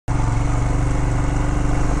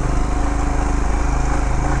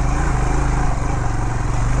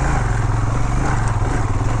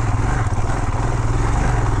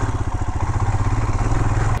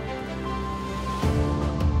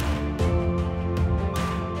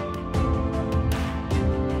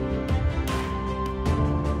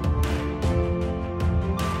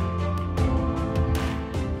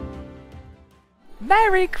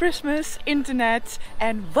Merry Christmas, Internet,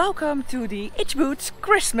 and welcome to the Itch Boots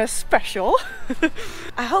Christmas special.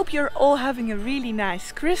 I hope you're all having a really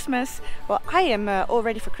nice Christmas. Well, I am all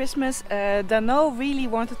ready for Christmas. Dhanno really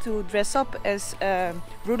wanted to dress up as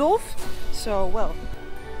Rudolph, so well,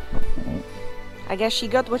 I guess she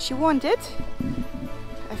got what she wanted.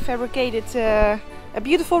 I fabricated a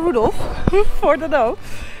beautiful Rudolph for Dhanno,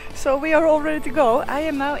 so we are all ready to go. I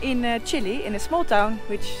am now in Chile, in a small town,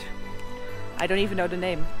 which I don't even know the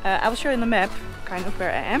name. I will show you on the map kind of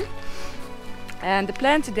where I am. And the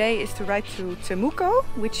plan today is to ride to Temuco,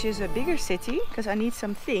 which is a bigger city, because I need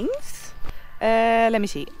some things. Let me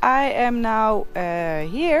see. I am now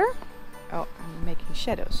here. Oh, I'm making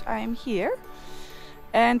shadows. I am here.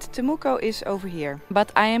 And Temuco is over here.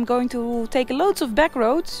 But I am going to take loads of back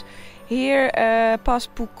roads. Here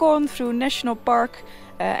past Pucón through National Park.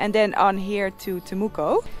 And then on here to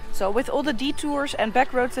Temuco. So with all the detours and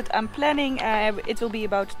back roads that I'm planning, it will be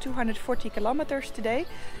about 240 kilometers today.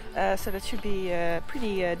 So that should be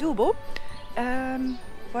pretty doable.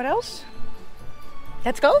 What else?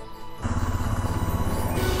 Let's go!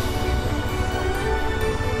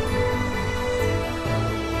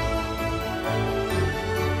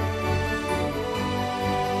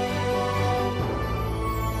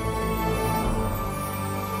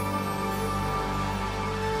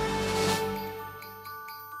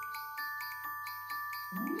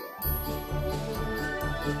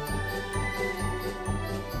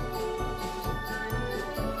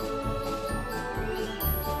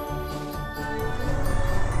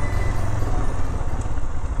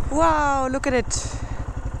 Wow, look at it!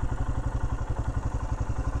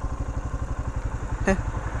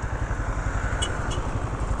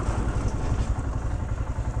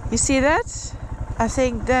 You see that? I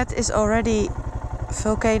think that is already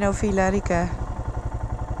Volcano Villarica.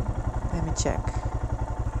 Let me check.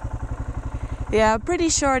 Yeah, I'm pretty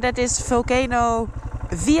sure that is Volcano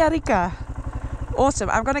Villarica. Awesome,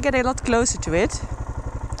 I'm gonna get a lot closer to it.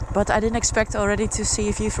 But I didn't expect already to see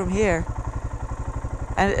a view from here.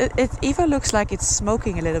 And it even looks like it's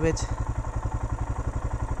smoking a little bit.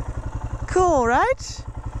 Cool, right?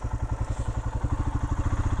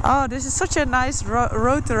 Oh, this is such a nice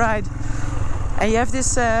road to ride. And you have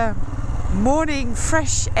this morning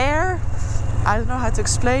fresh air. I don't know how to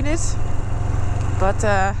explain it. But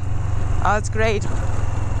oh, it's great.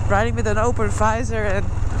 Riding with an open visor and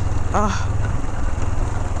oh.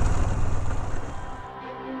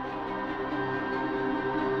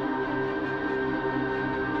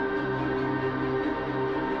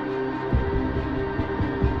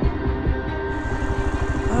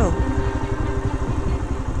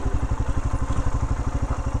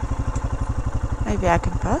 Maybe I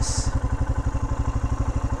can pass.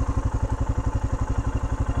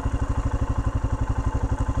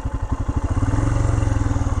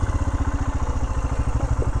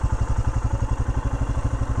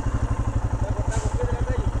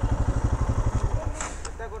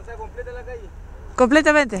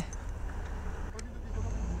 Completamente.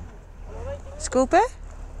 Disculpe.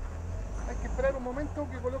 Hay que esperar un momento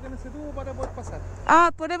que coloquen ese tubo para poder pasar.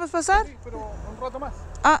 Ah, ¿podemos pasar? Sí, pero un rato más.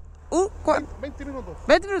 Ah, 20 minutos.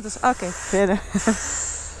 20 minutos, ok, verder.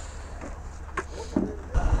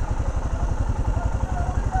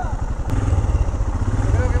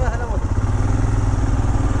 Creo que baja la moto.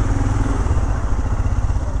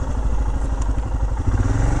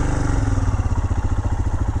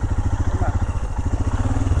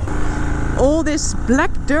 All this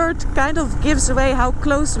black dirt kind of gives away how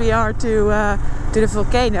close we are to the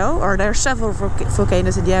volcano, or there are several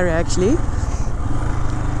volcanoes in the area actually.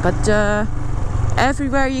 But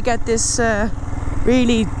everywhere you get this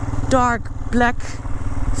really dark black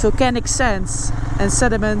volcanic sands and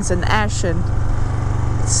sediments and ash, and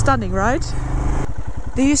it's stunning, right?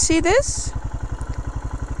 Do you see this?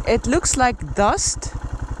 It looks like dust.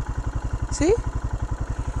 See?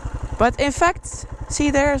 But in fact, see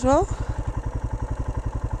there as well?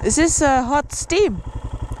 This is hot steam.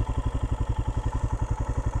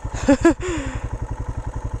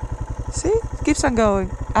 See? It keeps on going.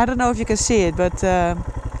 I don't know if you can see it, but there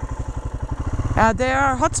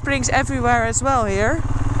are hot springs everywhere as well here.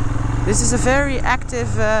 This is a very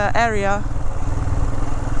active area.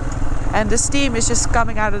 And the steam is just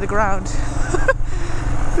coming out of the ground.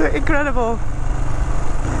 Incredible.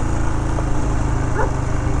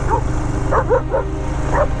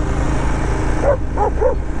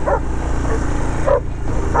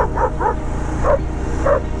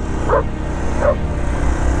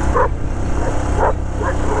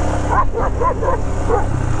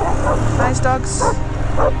 Nice dogs.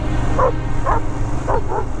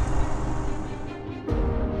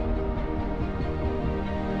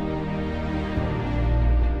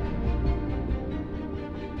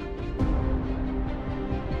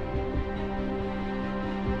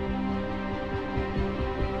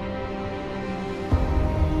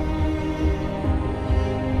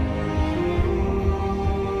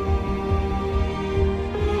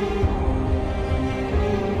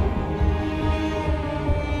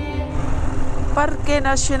 Parque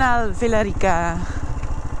National Villarica.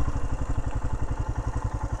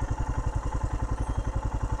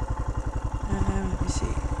 Let me see.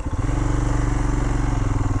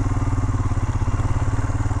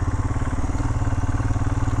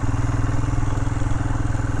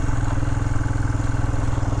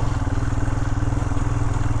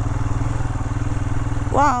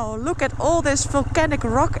 Wow, look at all this volcanic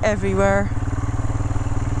rock everywhere.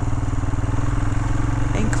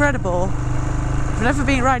 Incredible. I've never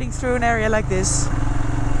been riding through an area like this.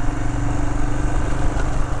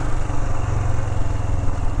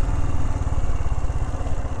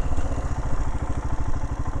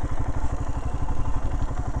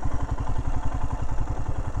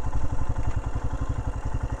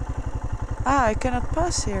 Ah, I cannot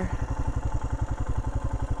pass here.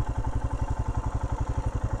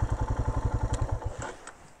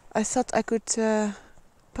 I thought I could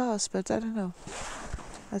pass, but I don't know.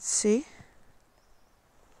 Let's see.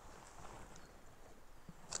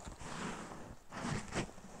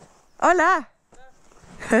 Hola.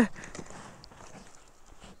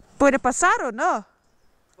 ¿Puede pasar o no?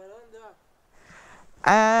 ¿Para dónde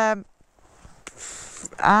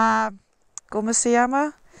va? ¿Cómo se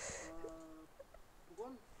llama?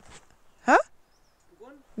 ¿Pucón? ¿Ah?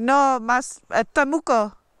 ¿Pucón? No, más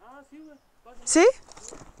Temuco. Ah, sí, güey. Pásale. ¿Sí?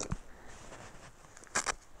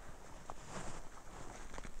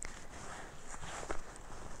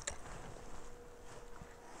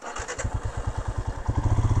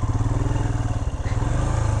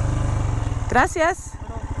 Gracias.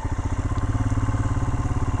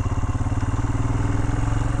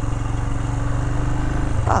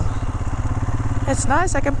 Oh, that's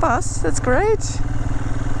nice. I can pass. That's great.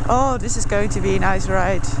 Oh, this is going to be a nice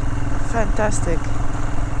ride. Fantastic.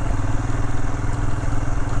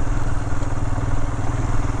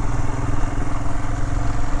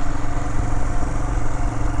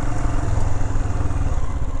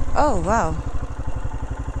 Oh, wow.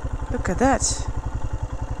 Look at that.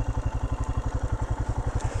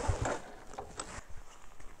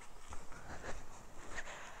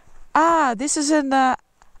 Ah, this is in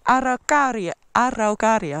Araucaria.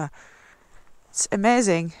 Araucaria. It's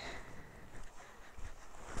amazing.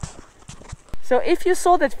 So if you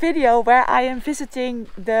saw that video where I am visiting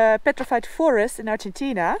the petrified forest in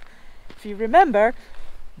Argentina, if you remember,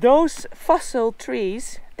 those fossil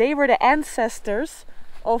trees, they were the ancestors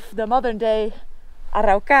of the modern day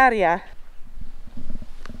Araucaria.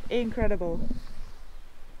 Incredible.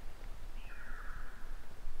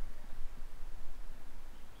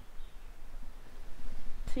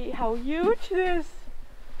 See how huge it is.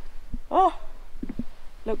 Oh,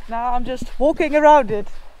 look, now I'm just walking around it.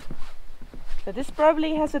 So this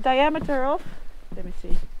probably has a diameter of, let me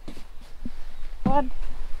see, 1,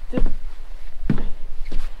 2,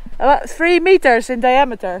 about 3 meters in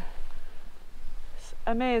diameter. It's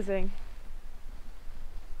amazing.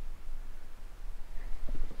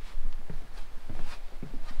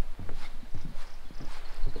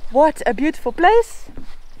 What a beautiful place.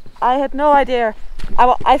 I had no idea.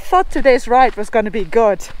 I thought today's ride was going to be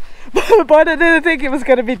good, but I didn't think it was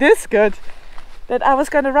going to be this good. That I was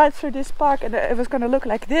going to ride through this park and it was going to look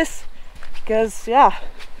like this. Because, yeah,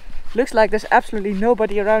 looks like there's absolutely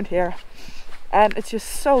nobody around here. And it's just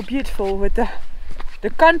so beautiful with the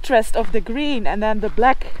contrast of the green and then the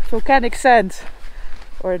black volcanic sand.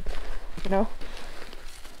 Or, you know,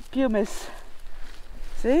 pumice.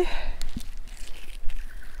 See?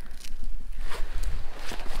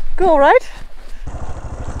 Cool, right?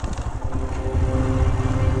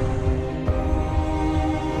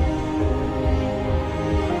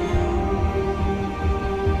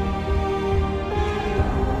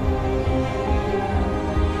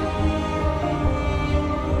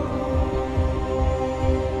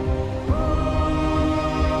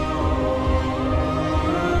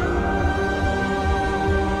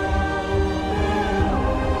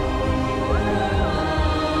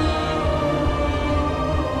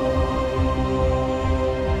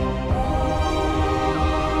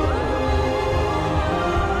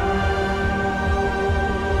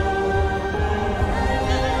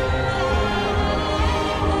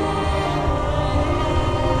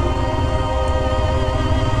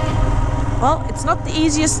 Well, it's not the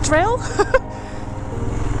easiest trail,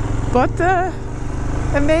 but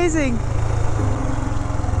amazing.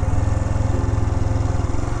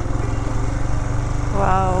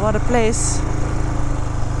 Wow, what a place.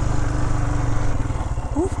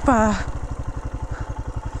 Opa.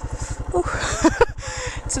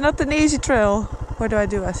 It's not an easy trail. What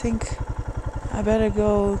do? I think I better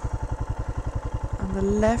go on the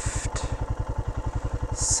left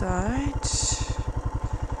side.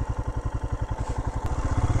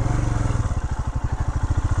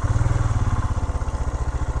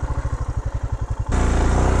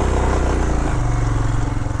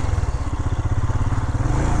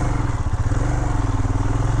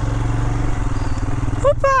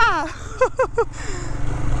 Ah!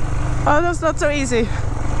 Oh, that's not so easy.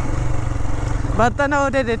 But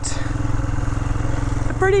Dhanno did it.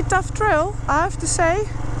 A pretty tough trail, I have to say.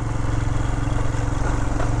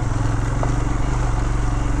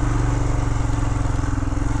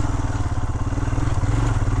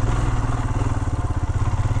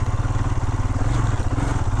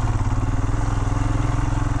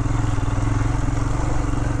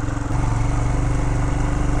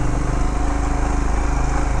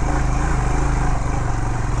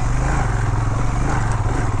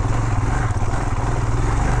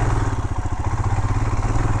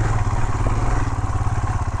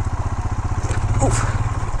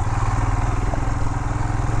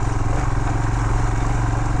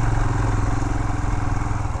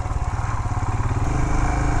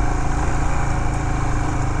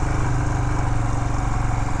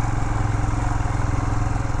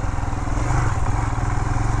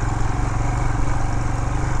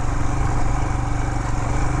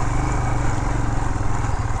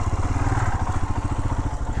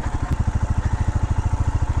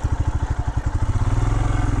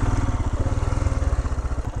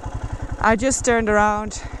 I just turned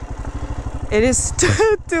around. It is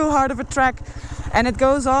too hard of a trek, and it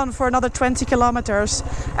goes on for another 20 kilometers,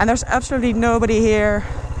 and there's absolutely nobody here.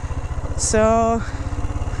 So,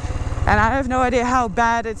 and I have no idea how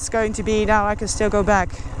bad it's going to be now. I can still go back,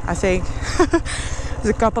 I think. There's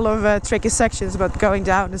a couple of tricky sections, but going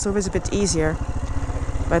down is always a bit easier.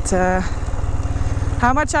 But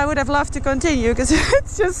how much I would have loved to continue, because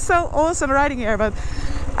it's just so awesome riding here. But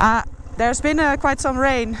there's been quite some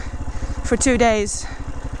rain for 2 days,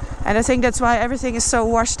 and I think that's why everything is so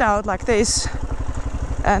washed out like this.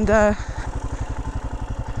 And yeah,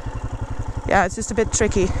 it's just a bit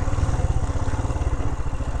tricky.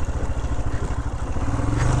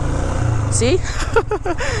 See?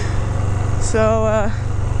 So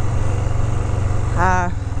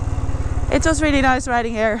it was really nice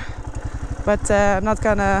riding here, but I'm not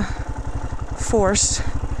gonna force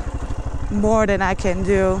more than I can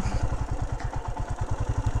do.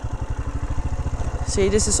 See,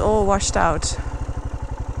 this is all washed out.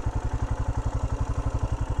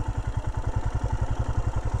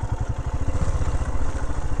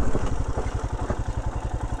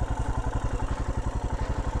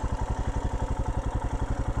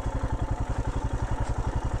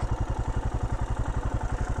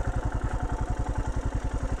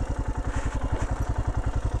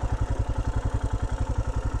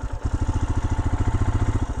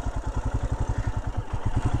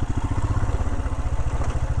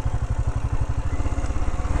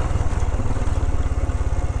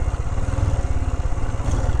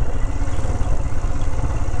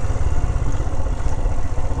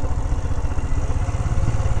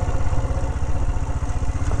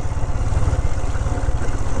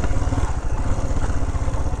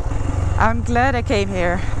 I'm glad I came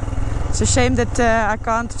here. It's a shame that I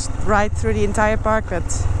can't ride through the entire park, but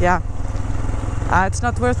yeah, it's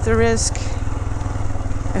not worth the risk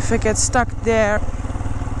if I get stuck there.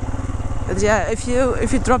 But yeah, if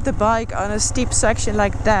you drop the bike on a steep section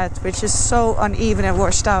like that, which is so uneven and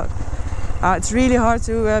washed out, it's really hard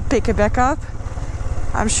to pick it back up.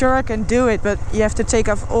 I'm sure I can do it, but you have to take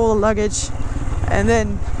off all the luggage and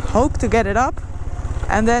then hope to get it up,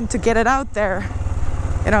 and then to get it out there.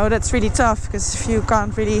 You know, that's really tough, because if you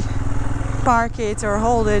can't really park it or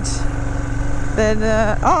hold it, then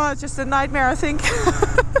oh, it's just a nightmare, I think.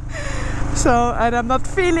 So, and I'm not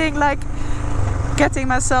feeling like getting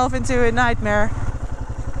myself into a nightmare.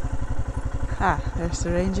 Ah, there's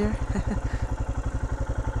the ranger.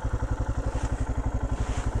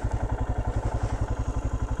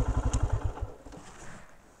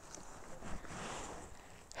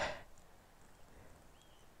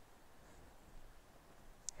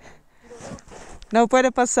 No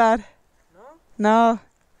puede pasar. No.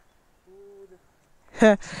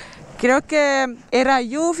 Creo que era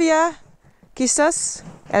lluvia, quizás.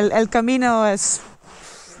 El camino es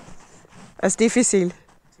difícil.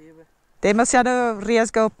 Demasiado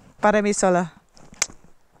riesgo para mí sola.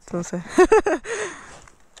 Entonces.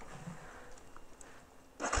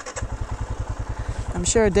 I'm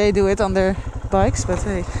sure they do it on their bikes, but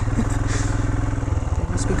hey,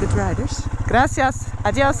 they must be good riders. Gracias.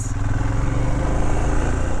 Adiós.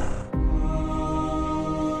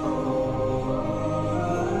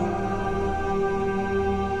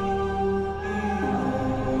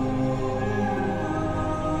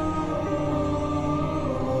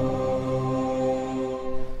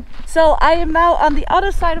 So I am now on the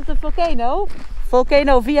other side of the volcano,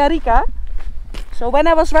 Volcano Villarica. So when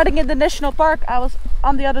I was riding in the national park, I was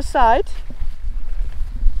on the other side.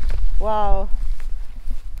 Wow.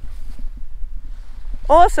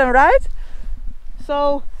 Awesome, right?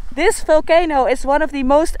 So this volcano is one of the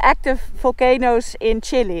most active volcanoes in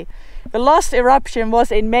Chile. The last eruption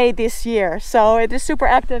was in May this year, so it is super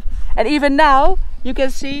active. And even now you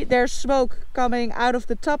can see there's smoke coming out of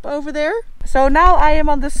the top over there. So now I am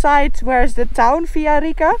on the side where is the town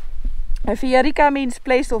Villarica. And Villarica means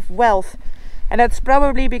place of wealth. And that's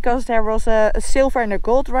probably because there was a silver and a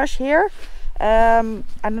gold rush here. I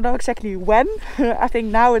don't know exactly when. I think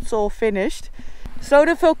now it's all finished. So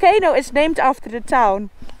the volcano is named after the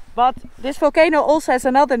town. But this volcano also has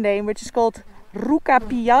another name, which is called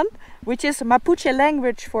Rucapian, which is Mapuche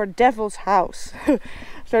language for devil's house.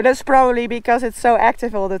 So that's probably because it's so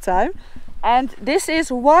active all the time. And this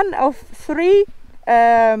is one of 3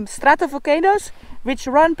 stratovolcanoes which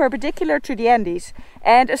run perpendicular to the Andes.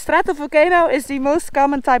 And a stratovolcano is the most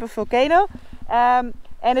common type of volcano. And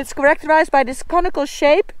it's characterized by this conical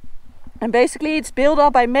shape. And basically it's built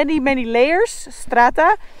up by many layers,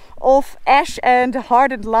 strata, of ash and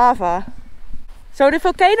hardened lava. So the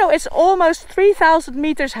volcano is almost 3,000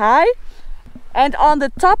 meters high. And on the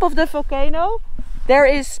top of the volcano there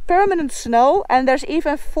is permanent snow, and there's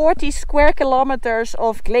even 40 square kilometers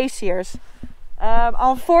of glaciers.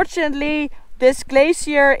 Unfortunately, this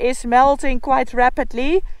glacier is melting quite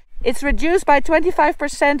rapidly. It's reduced by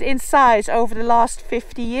 25% in size over the last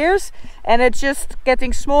 50 years, and it's just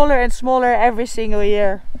getting smaller and smaller every single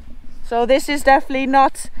year. So this is definitely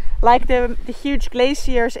not like the huge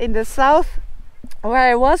glaciers in the south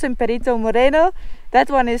where I was in Perito Moreno.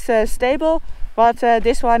 That one is stable, but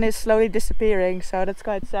this one is slowly disappearing, so that's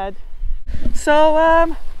quite sad.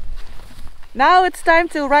 So now it's time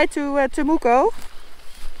to ride to Temuco,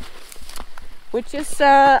 which is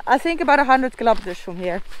I think about 100 kilometers from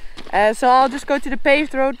here. So I'll just go to the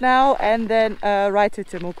paved road now and then ride to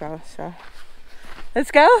Temuco. So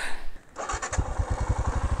let's go.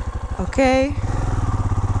 Okay.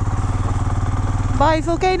 Bye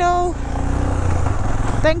volcano.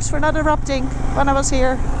 Thanks for not erupting when I was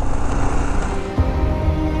here.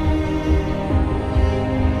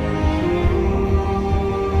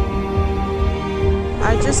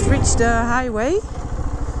 I just reached the highway,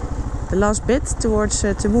 the last bit towards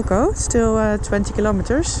Temuco, still 20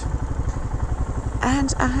 kilometers,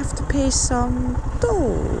 and I have to pay some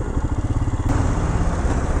toll.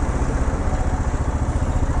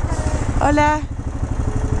 Hola!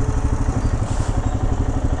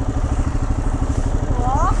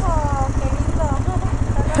 Wow, qué lindo.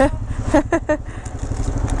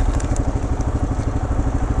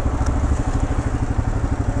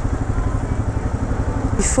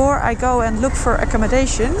 Before I go and look for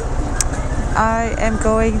accommodation, I am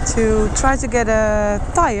going to try to get a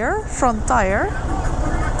tire, front tire.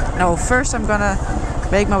 No, first I'm gonna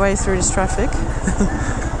make my way through this traffic.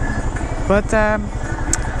 But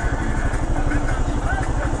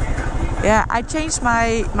yeah, I changed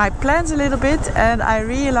my plans a little bit, and I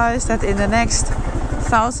realized that in the next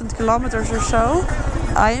 1,000 kilometers or so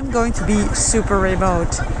I am going to be super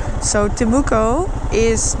remote. So Temuco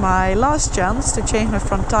is my last chance to change my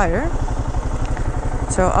front tire.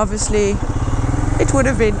 So obviously it would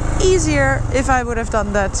have been easier if I would have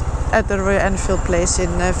done that at the Royal Enfield place in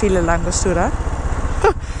Villarica.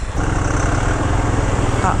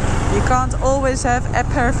 You can't always have a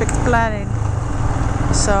perfect planning.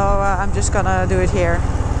 So I'm just gonna do it here.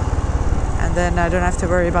 And then I don't have to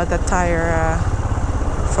worry about that tire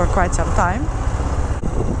for quite some time.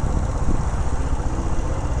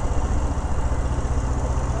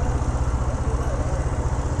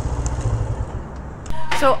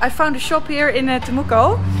 So I found a shop here in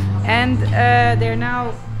Temuco, and they're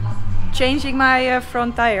now changing my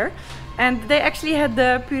front tire, and they actually had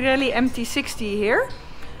the Pirelli MT60 here.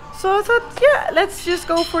 So I thought, yeah, let's just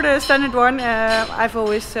go for the standard one. I've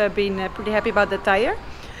always been pretty happy about the tire.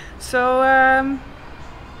 So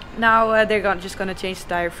now they're just gonna change the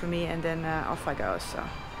tire for me, and then off I go. So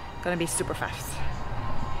gonna be super fast.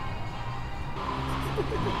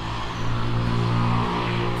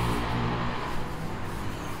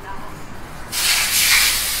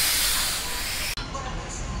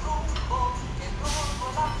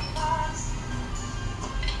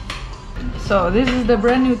 So this is the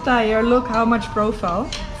brand new tire. Look how much profile.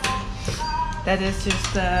 That is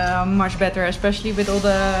just much better, especially with all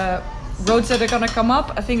the roads that are gonna come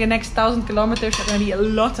up. I think the next 1,000 kilometers are gonna be a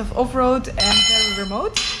lot of off-road and very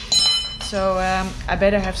remote. So I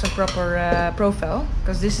better have some proper profile,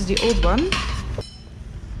 because this is the old one.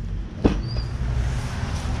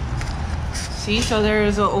 See, so there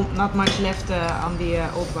is not much left on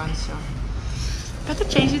the old one, so better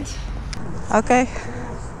change it. Okay.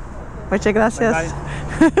 Muchas gracias.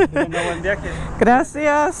 Bye bye. Buen viaje.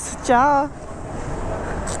 Gracias. Chao.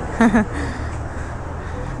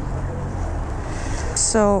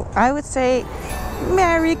 So I would say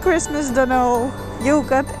Merry Christmas, Dhanno. You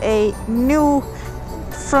got a new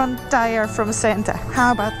front tire from Santa.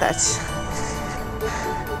 How about that?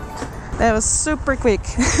 That was super quick.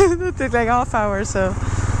 It took like half hour, so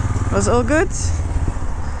it was all good.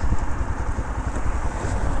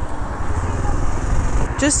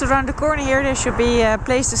 Just around the corner here there should be a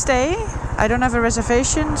place to stay. I don't have a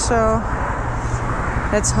reservation, so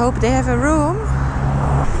let's hope they have a room.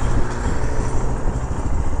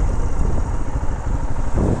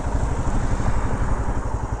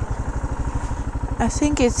 I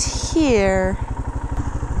think it's here.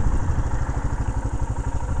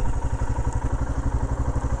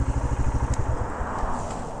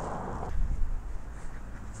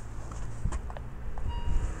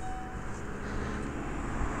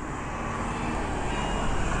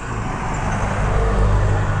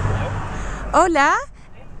 Hola,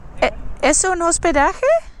 ¿es un hospedaje?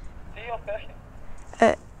 Sí, hospedaje.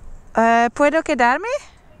 ¿Puedo quedarme?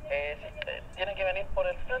 Sí, tienen que venir por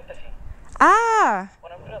el frente, sí. Ah,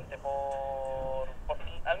 Por el frente, por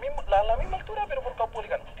la misma altura, pero por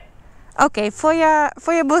Caupolicán. ok, voy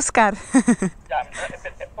a buscar. Ya,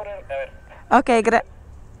 es por el, a ver. Ok,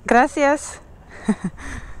 gracias.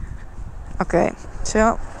 Okay,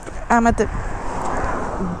 so I'm at the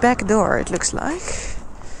back door, it looks like.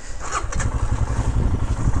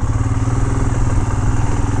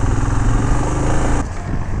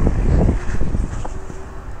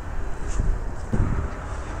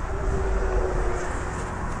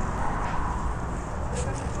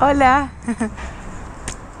 Hola.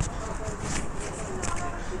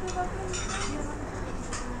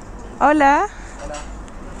 Hola.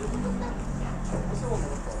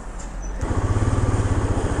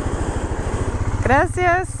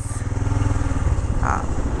 Gracias. Ah,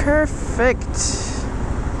 perfect.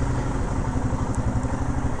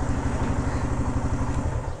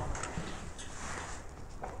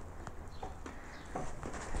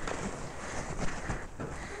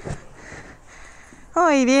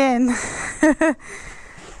 Muy bien.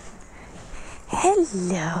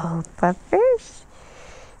 Hello, puppers.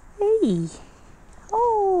 Hey.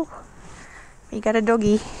 Oh, we got a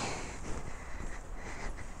doggy.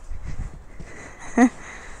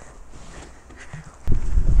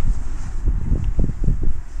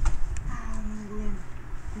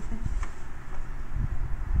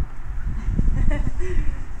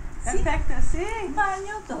 Perfecto, sí.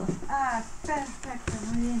 Bañoto. Ah, perfecto,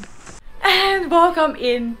 muy bien. And welcome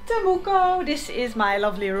in Temuco. This is my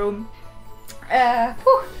lovely room.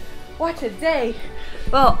 Whew, what a day!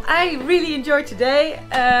 Well, I really enjoyed today.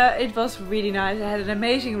 It was really nice. I had an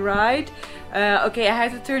amazing ride. Okay, I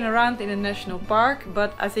had to turn around in a national park,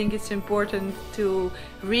 but I think it's important to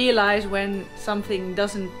realize when something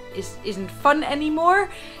isn't fun anymore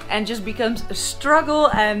and just becomes a struggle.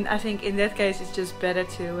 And I think in that case, it's just better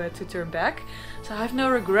to turn back. So I have no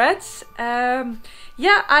regrets.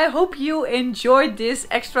 Yeah, I hope you enjoyed this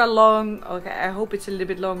extra long, okay, I hope it's a little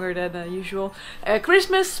bit longer than usual,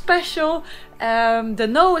 Christmas special.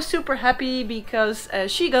 Dhanno is super happy because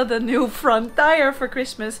she got a new front tire for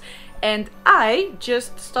Christmas. And I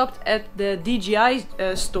just stopped at the DJI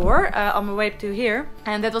store on my way to here.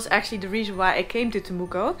 And that was actually the reason why I came to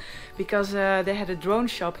Temuco. Because they had a drone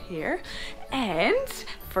shop here. And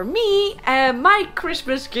for me, my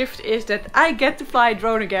Christmas gift is that I get to fly a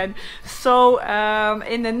drone again. So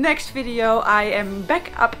in the next video I am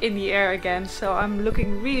back up in the air again. So I'm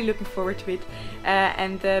really looking forward to it.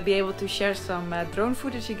 And be able to share some drone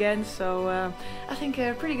footage again. So I think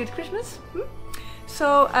a pretty good Christmas.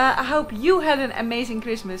 So I hope you had an amazing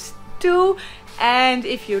Christmas too. And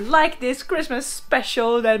if you like this Christmas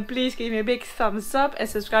special, then please give me a big thumbs up and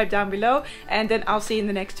subscribe down below. And then I'll see you in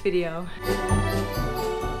the next video.